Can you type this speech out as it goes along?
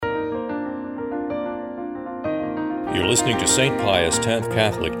You're listening to St. Pius X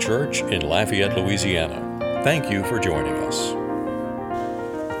Catholic Church in Lafayette, Louisiana. Thank you for joining us.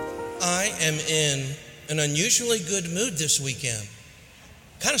 I am in an unusually good mood this weekend.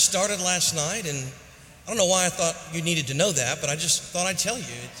 Kind of started last night, and I don't know why I thought you needed to know that, but I just thought I'd tell you.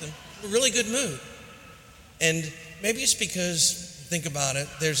 It's a really good mood. And maybe it's because, think about it,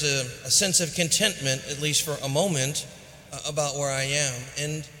 there's a sense of contentment, at least for a moment, about where I am.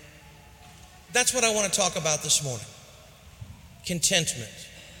 And that's what I want to talk about this morning. Contentment.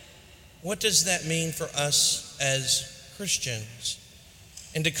 What does that mean for us as Christians?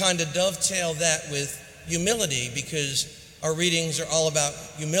 And to kind of dovetail that with humility, because our readings are all about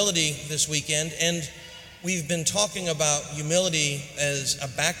humility this weekend, and we've been talking about humility as a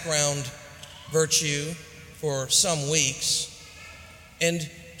background virtue for some weeks. And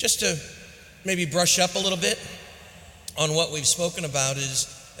just to maybe brush up a little bit on what we've spoken about is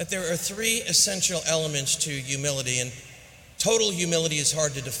that there are three essential elements to humility, and total humility is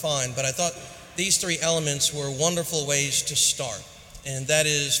hard to define, but I thought these three elements were wonderful ways to start. And that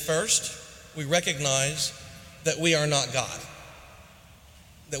is, first, we recognize that we are not God.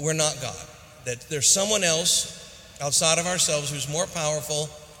 That we're not God. That there's someone else outside of ourselves who's more powerful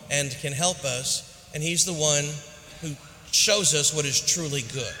and can help us, and he's the one who shows us what is truly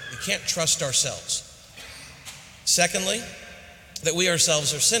good. We can't trust ourselves. Secondly, that we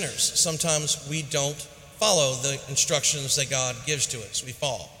ourselves are sinners. Sometimes we don't follow the instructions that God gives to us. We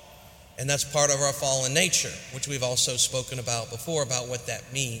fall. And that's part of our fallen nature, which we've also spoken about before, about what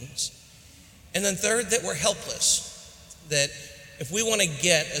that means. And then third, that we're helpless. That if we want to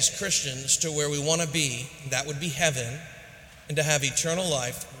get as Christians to where we want to be, that would be heaven, and to have eternal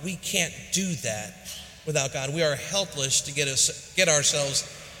life, we can't do that without God. We are helpless to get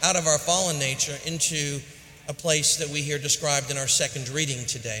ourselves out of our fallen nature into a place that we hear described in our second reading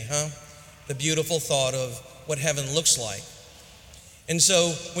today, the beautiful thought of what heaven looks like. And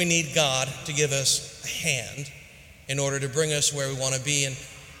so we need God to give us a hand in order to bring us where we want to be. And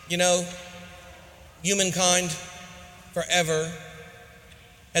you know, humankind forever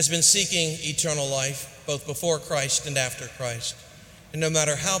has been seeking eternal life, both before Christ and after Christ. And no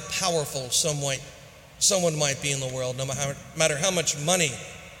matter how powerful someone might be in the world, no matter how much money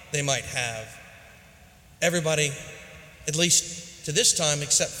they might have, everybody, at least to this time,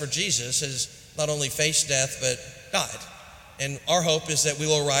 except for Jesus, has not only faced death, but died. And our hope is that we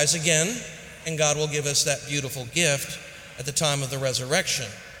will rise again, and God will give us that beautiful gift at the time of the resurrection.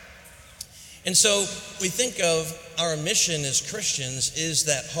 And so we think of our mission as Christians is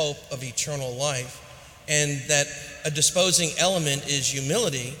that hope of eternal life, and that a disposing element is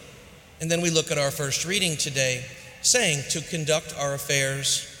humility. And then we look at our first reading today, saying to conduct our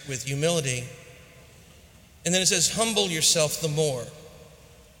affairs with humility. And then it says, humble yourself the more,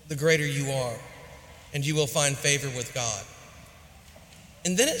 the greater you are, and you will find favor with God.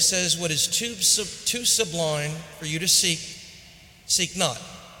 And then it says, what is too sublime for you to seek not.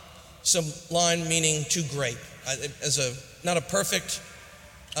 Sublime meaning too great, not a perfect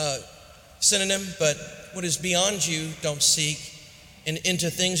synonym, but what is beyond you, don't seek, and into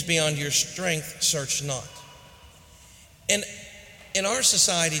things beyond your strength, search not. And in our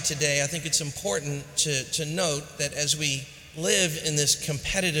society today, I think it's important to note that as we live in this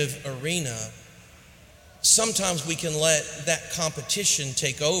competitive arena, sometimes we can let that competition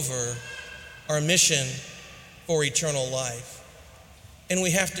take over our mission for eternal life. And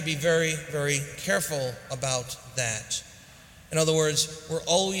we have to be very, very careful about that. In other words, we're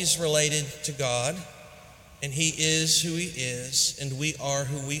always related to God, and He is who He is, and we are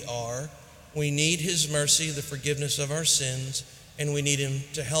who we are. We need His mercy, the forgiveness of our sins, and we need Him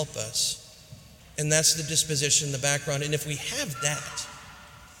to help us. And that's the disposition, the background. And if we have that,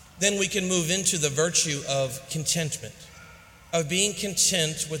 then we can move into the virtue of contentment, of being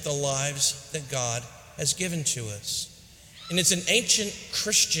content with the lives that God has given to us. And it's an ancient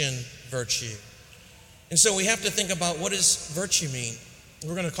Christian virtue. And so we have to think about, what does virtue mean?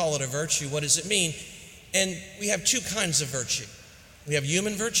 We're going to call it a virtue. What does it mean? And we have two kinds of virtue. We have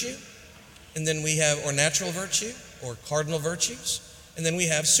human virtue, and then we have or natural virtue, or cardinal virtues, and then we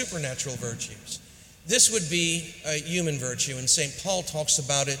have supernatural virtues. This would be a human virtue, and St. Paul talks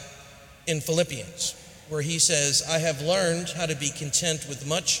about it in Philippians, where he says, I have learned how to be content with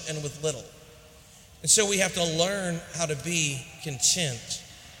much and with little. And so we have to learn how to be content.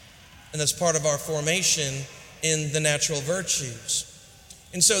 And that's part of our formation in the natural virtues.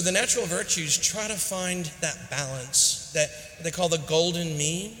 And so the natural virtues try to find that balance that they call the golden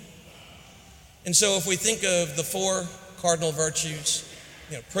mean. And so if we think of the four cardinal virtues,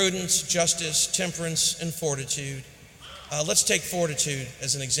 prudence, justice, temperance, and fortitude, Let's take fortitude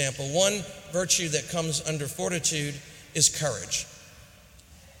as an example. One virtue that comes under fortitude is courage.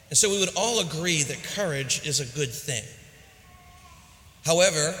 And so we would all agree that courage is a good thing.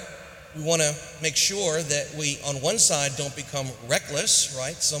 However, we want to make sure that we, on one side, don't become reckless,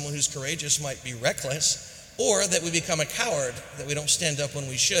 right? Someone who's courageous might be reckless, or that we become a coward, that we don't stand up when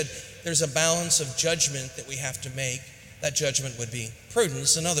we should. There's a balance of judgment that we have to make. That judgment would be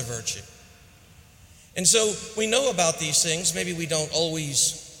prudence, another virtue. And so we know about these things. Maybe we don't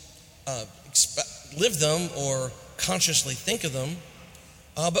always live them or consciously think of them,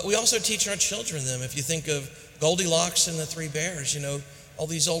 but we also teach our children them. If you think of Goldilocks and the Three Bears, all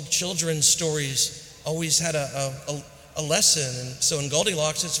these old children's stories always had a lesson. And so in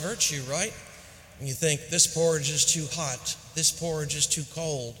Goldilocks, it's virtue, right? And you think, this porridge is too hot, this porridge is too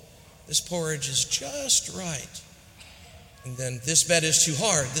cold, this porridge is just right. And then this bed is too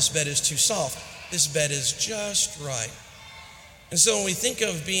hard, this bed is too soft, this bed is just right. And so when we think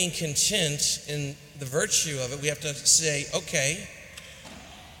of being content in the virtue of it, we have to say, okay,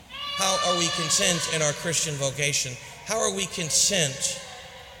 how are we content in our Christian vocation? How are we content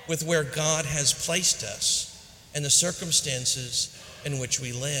with where God has placed us and the circumstances in which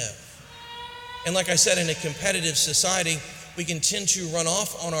we live? And like I said, in a competitive society, we can tend to run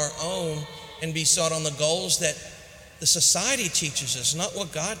off on our own and be sought on the goals that the society teaches us, not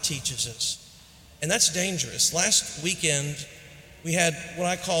what God teaches us. And that's dangerous. Last weekend, we had what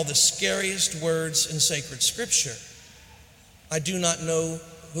I call the scariest words in sacred scripture. I do not know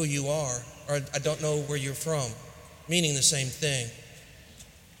who you are, or I don't know where you're from, meaning the same thing.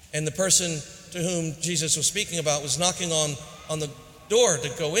 And the person to whom Jesus was speaking about was knocking on the door to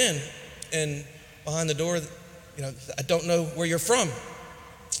go in, and behind the door, I don't know where you're from.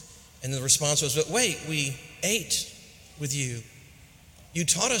 And the response was, but wait, we ate with you. You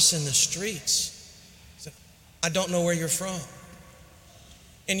taught us in the streets. I don't know where you're from.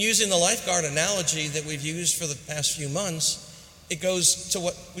 And using the lifeguard analogy that we've used for the past few months, it goes to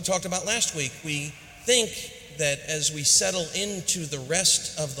what we talked about last week. We think that as we settle into the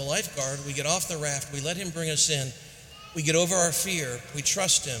rest of the lifeguard, we get off the raft, we let him bring us in, we get over our fear, we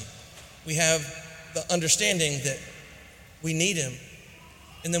trust him, we have the understanding that we need him,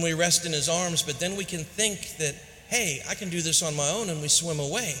 and then we rest in his arms, but then we can think that, hey, I can do this on my own, and we swim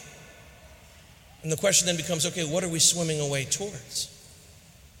away. And the question then becomes, okay, what are we swimming away towards?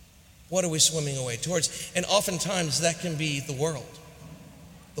 What are we swimming away towards? And oftentimes that can be the world.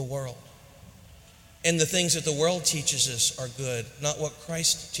 The world. And the things that the world teaches us are good, not what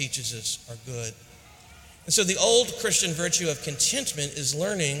Christ teaches us are good. And so the old Christian virtue of contentment is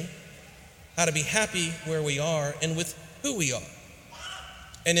learning how to be happy where we are and with who we are.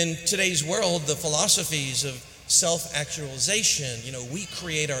 And in today's world, the philosophies of self-actualization, we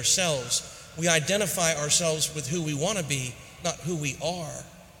create ourselves. We identify ourselves with who we want to be, not who we are,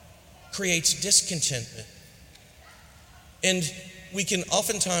 creates discontentment. And we can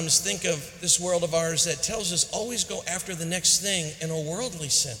oftentimes think of this world of ours that tells us always go after the next thing in a worldly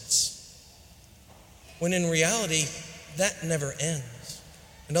sense, when in reality, that never ends.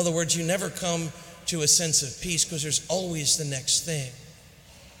 In other words, you never come to a sense of peace because there's always the next thing.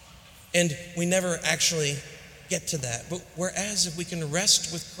 And we never actually get to that. But whereas if we can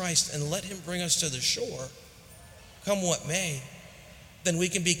rest with Christ and let him bring us to the shore, come what may, then we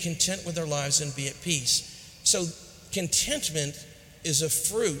can be content with our lives and be at peace. So contentment is a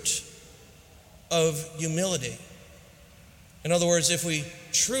fruit of humility. In other words, if we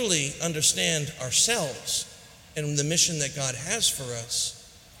truly understand ourselves and the mission that God has for us,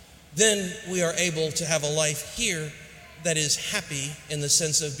 then we are able to have a life here that is happy in the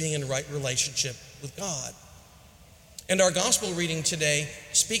sense of being in right relationship with God. And our gospel reading today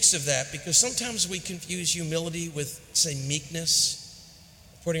speaks of that, because sometimes we confuse humility with, say, meekness,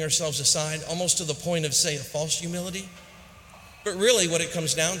 putting ourselves aside, almost to the point of, say, a false humility. But really what it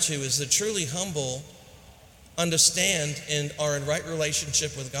comes down to is the truly humble understand and are in right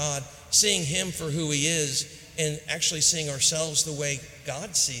relationship with God, seeing him for who he is, and actually seeing ourselves the way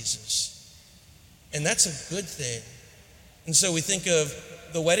God sees us. And that's a good thing. And so we think of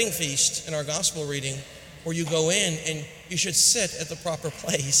the wedding feast in our gospel reading, where you go in and you should sit at the proper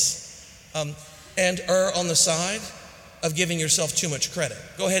place and err on the side of giving yourself too much credit.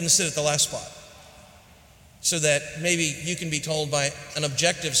 Go ahead and sit at the last spot so that maybe you can be told by an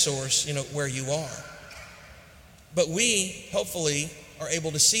objective source, where you are. But we, hopefully, are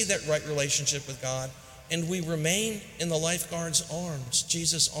able to see that right relationship with God, and we remain in the lifeguard's arms,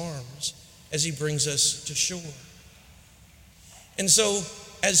 Jesus' arms, as he brings us to shore. And so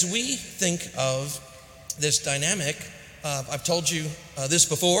as we think of this dynamic, I've told you this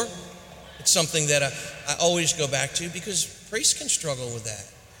before, It's something that I always go back to because priests can struggle with that.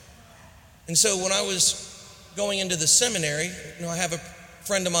 And so when I was going into the seminary, I have a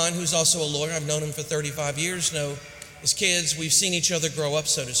friend of mine who's also a lawyer. I've known him for 35 years, know his kids. We've seen each other grow up,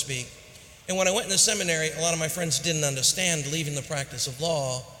 so to speak. And when I went in the seminary, a lot of my friends didn't understand leaving the practice of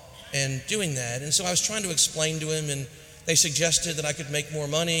law and doing that. And so I was trying to explain to him, and they suggested that I could make more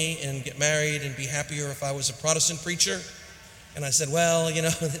money and get married and be happier if I was a Protestant preacher. And I said, well,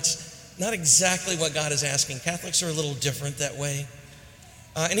 it's not exactly what God is asking. Catholics are a little different that way.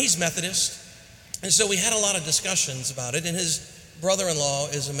 And he's Methodist. And so we had a lot of discussions about it, and his brother-in-law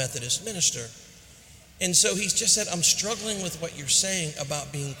is a Methodist minister. And so he just said, I'm struggling with what you're saying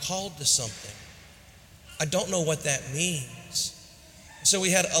about being called to something. I don't know what that means. So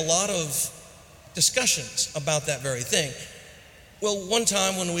we had a lot of discussions about that very thing. Well, one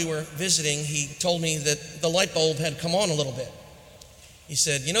time when we were visiting, he told me that the light bulb had come on a little bit. He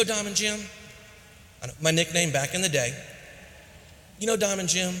said, Diamond Jim, my nickname back in the day, Diamond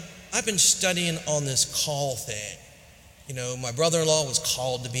Jim, I've been studying on this call thing. My brother-in-law was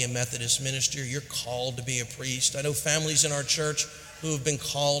called to be a Methodist minister. You're called to be a priest. I know families in our church who have been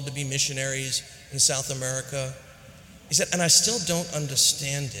called to be missionaries in South America. He said, and I still don't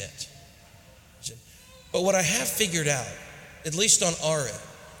understand it. He said, but what I have figured out, at least on our end,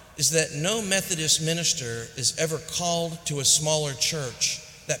 is that no Methodist minister is ever called to a smaller church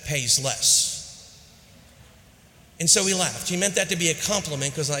that pays less. And so he laughed. He meant that to be a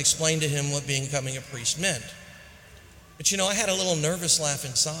compliment because I explained to him what becoming a priest meant. But I had a little nervous laugh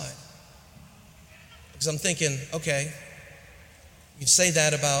inside because I'm thinking, okay, you say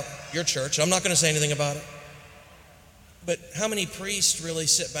that about your church. I'm not going to say anything about it. But how many priests really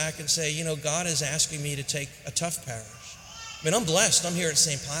sit back and say, God is asking me to take a tough parish? I'm blessed. I'm here at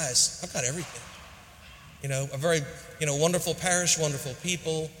St. Pius. I've got everything. A very, wonderful parish, wonderful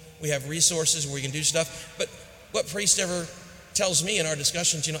people. We have resources where we can do stuff. But what priest ever tells me in our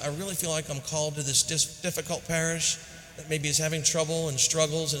discussions, I really feel like I'm called to this difficult parish that maybe is having trouble and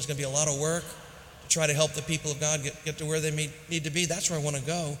struggles, and it's going to be a lot of work to try to help the people of God get to where they need to be. That's where I want to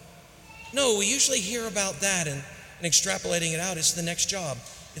go. No, we usually hear about that and extrapolating it out. It's the next job.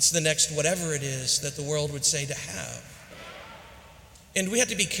 It's the next whatever it is that the world would say to have. And we have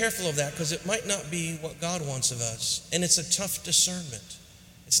to be careful of that because it might not be what God wants of us. And it's a tough discernment.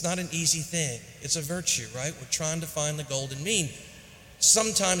 It's not an easy thing. It's a virtue, right? We're trying to find the golden mean.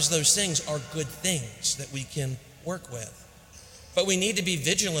 Sometimes those things are good things that we can work with. But we need to be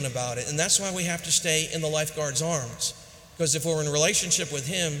vigilant about it. And that's why we have to stay in the lifeguard's arms. Because if we're in a relationship with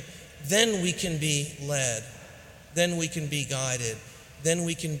him, then we can be led. Then we can be guided. Then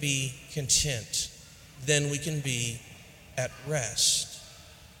we can be content. Then we can be at rest.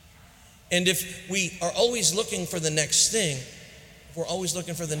 And if we are always looking for the next thing,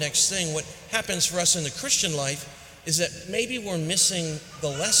 what happens for us in the Christian life is that maybe we're missing the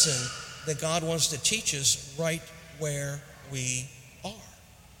lesson that God wants to teach us right where we are.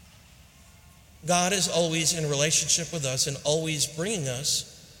 God is always in relationship with us and always bringing us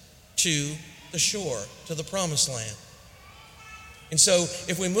to the shore, to the promised land. And so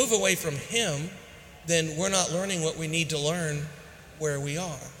if we move away from him, then we're not learning what we need to learn where we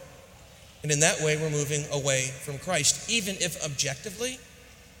are. And in that way, we're moving away from Christ, even if objectively,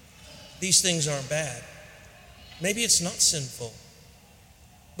 these things aren't bad. Maybe it's not sinful,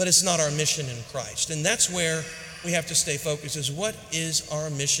 but it's not our mission in Christ. And that's where we have to stay focused, is what is our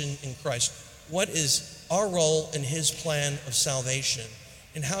mission in Christ? What is our role in his plan of salvation?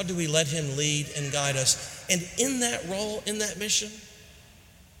 And how do we let him lead and guide us? And in that role, in that mission,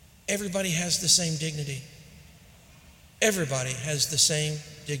 everybody has the same dignity. Everybody has the same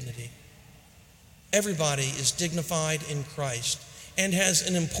dignity. Everybody is dignified in Christ and has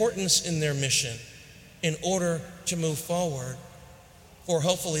an importance in their mission in order to move forward for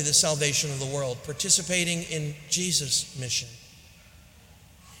hopefully the salvation of the world, participating in Jesus' mission.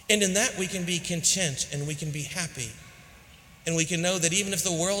 And in that we can be content and we can be happy. And we can know that even if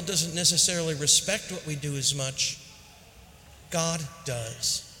the world doesn't necessarily respect what we do as much, God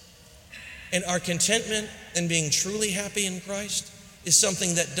does. And our contentment and being truly happy in Christ is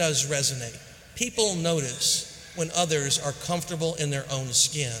something that does resonate. People notice when others are comfortable in their own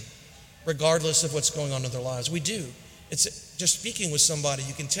skin, regardless of what's going on in their lives. We do. It's just speaking with somebody,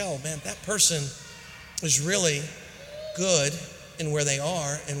 you can tell, man, that person is really good in where they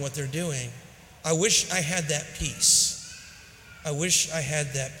are and what they're doing. I wish I had that peace. I wish I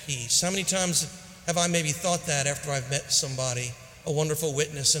had that peace. How many times have I maybe thought that after I've met somebody, a wonderful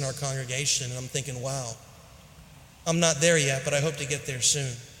witness in our congregation, and I'm thinking, wow, I'm not there yet, but I hope to get there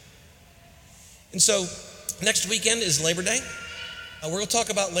soon. And so next weekend is Labor Day. We're going to talk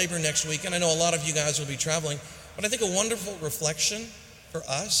about labor next week, and I know a lot of you guys will be traveling, but I think a wonderful reflection for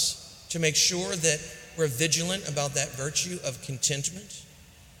us to make sure that we're vigilant about that virtue of contentment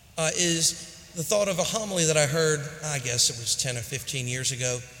is the thought of a homily that I heard, I guess it was 10 or 15 years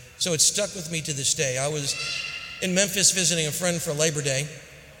ago, so it stuck with me to this day. I was in Memphis visiting a friend for Labor Day,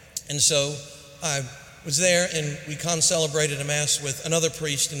 and so I was there, and we celebrated a Mass with another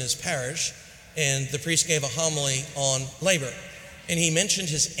priest in his parish, and the priest gave a homily on labor, and he mentioned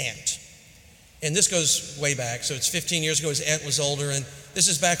his aunt. And this goes way back, so it's 15 years ago. His aunt was older, and this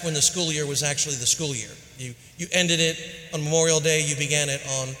is back when the school year was actually the school year. You ended it on Memorial Day, you began it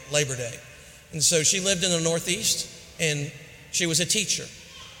on Labor Day. And so she lived in the Northeast, and she was a teacher.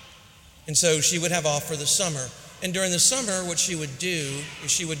 And so she would have off for the summer. And during the summer, what she would do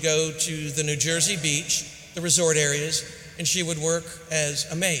is she would go to the New Jersey beach, the resort areas, and she would work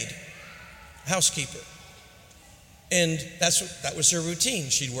as a maid, housekeeper. And that was her routine.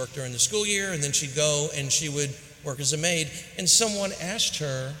 She'd work during the school year, and then she'd go and she would work as a maid. And someone asked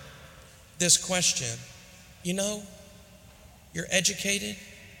her this question, you know, you're educated,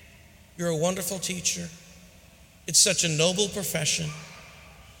 you're a wonderful teacher, it's such a noble profession,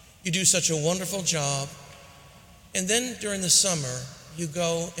 you do such a wonderful job, and then during the summer, you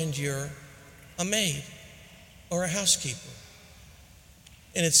go and you're a maid or a housekeeper.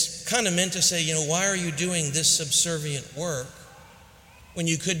 And it's kind of meant to say, you know, why are you doing this subservient work when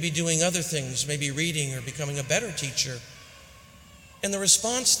you could be doing other things, maybe reading or becoming a better teacher? And the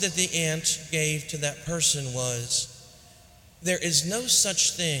response that the aunt gave to that person was, there is no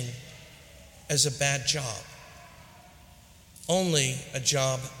such thing as a bad job, only a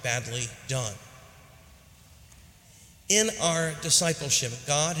job badly done. In our discipleship,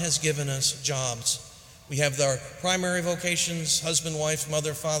 God has given us jobs. We have our primary vocations, husband, wife,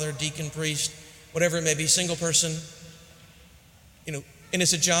 mother, father, deacon, priest, whatever it may be, single person. You know, and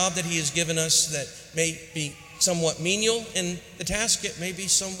it's a job that he has given us that may be somewhat menial in the task. It may be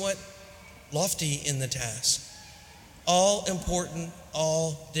somewhat lofty in the task. All important,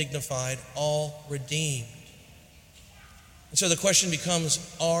 all dignified, all redeemed. And so the question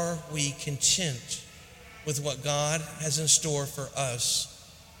becomes, are we content with what God has in store for us,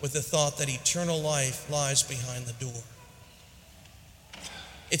 with the thought that eternal life lies behind the door?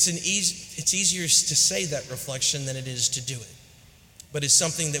 It's easier to say that reflection than it is to do it. But it's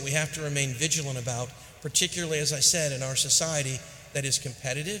something that we have to remain vigilant about, particularly, as I said, in our society that is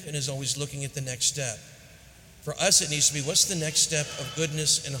competitive and is always looking at the next step. For us, it needs to be, what's the next step of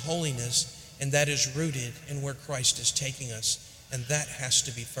goodness and holiness? And that is rooted in where Christ is taking us. And that has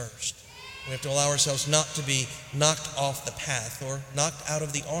to be first. We have to allow ourselves not to be knocked off the path or knocked out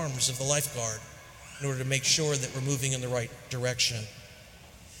of the arms of the lifeguard in order to make sure that we're moving in the right direction.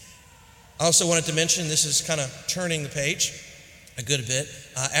 I also wanted to mention, this is kind of turning the page a good bit.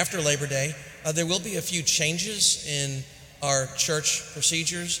 After Labor Day, there will be a few changes in our church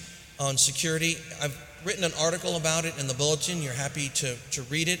procedures on security. I've written an article about it in the bulletin. You're happy to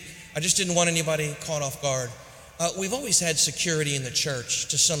read it. I just didn't want anybody caught off guard. We've always had security in the church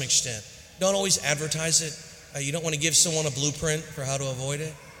to some extent. Don't always advertise it. You don't want to give someone a blueprint for how to avoid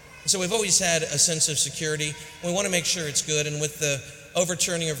it. So we've always had a sense of security. We want to make sure it's good. And with the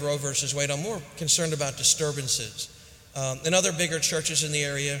overturning of Roe versus Wade, I'm more concerned about disturbances. And other bigger churches in the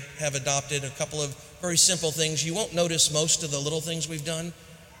area have adopted a couple of very simple things. You won't notice most of the little things we've done,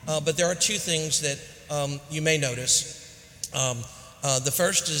 but there are two things that you may notice. The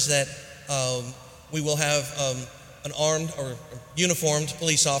first is that we will have an armed or uniformed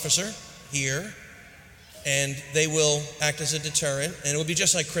police officer here, and they will act as a deterrent, and it will be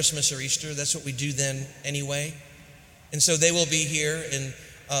just like Christmas or Easter. That's what we do then anyway. And so they will be here,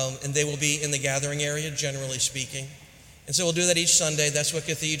 and they will be in the gathering area, generally speaking. And so we'll do that each Sunday. That's what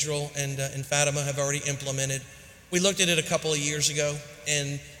Cathedral and Fatima have already implemented. We looked at it a couple of years ago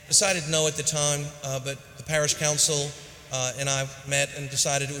and decided no at the time, but the parish council and I met and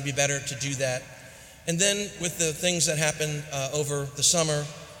decided it would be better to do that. And then with the things that happened over the summer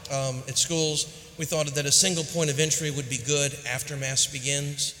at schools, we thought that a single point of entry would be good after Mass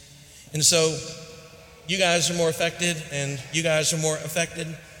begins. And so you guys are more affected and you guys are more affected.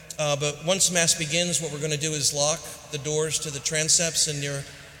 But once Mass begins, what we're going to do is lock the doors to the transepts in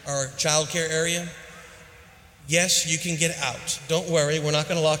our child care area. Yes, you can get out. Don't worry, we're not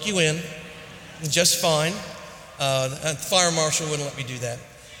going to lock you in. Just fine. The fire marshal wouldn't let me do that.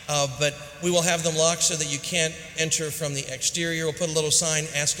 But we will have them locked so that you can't enter from the exterior. We'll put a little sign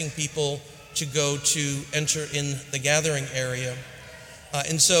asking people to go to enter in the gathering area.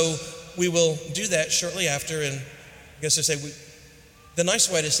 And so we will do that shortly after. And I guess I say, the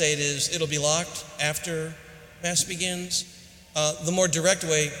nice way to say it is it'll be locked after Mass begins. The more direct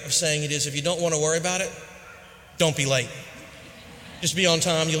way of saying it is, if you don't want to worry about it, don't be late. Just be on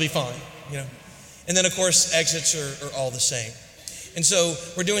time, you'll be fine, you know. And then, of course, exits are all the same. And so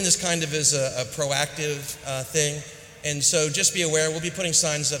we're doing this kind of as a proactive thing. And so just be aware, we'll be putting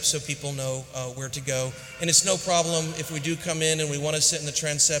signs up so people know where to go. And it's no problem if we do come in and we want to sit in the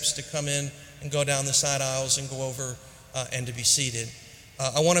transepts to come in and go down the side aisles and go over and to be seated.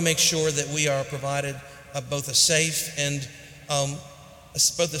 I want to make sure that we are provided both a safe and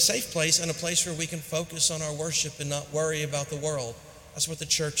both a safe place and a place where we can focus on our worship and not worry about the world. That's what the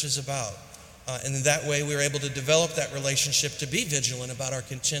church is about. And in that way, we're able to develop that relationship, to be vigilant about our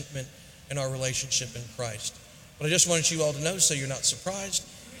contentment and our relationship in Christ. But I just wanted you all to know so you're not surprised,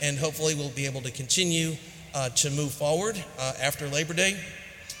 and hopefully we'll be able to continue to move forward after Labor Day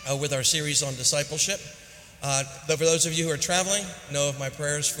with our series on discipleship. But for those of you who are traveling, know of my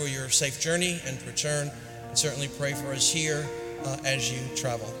prayers for your safe journey and return, and certainly pray for us here as you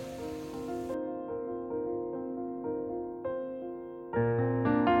travel.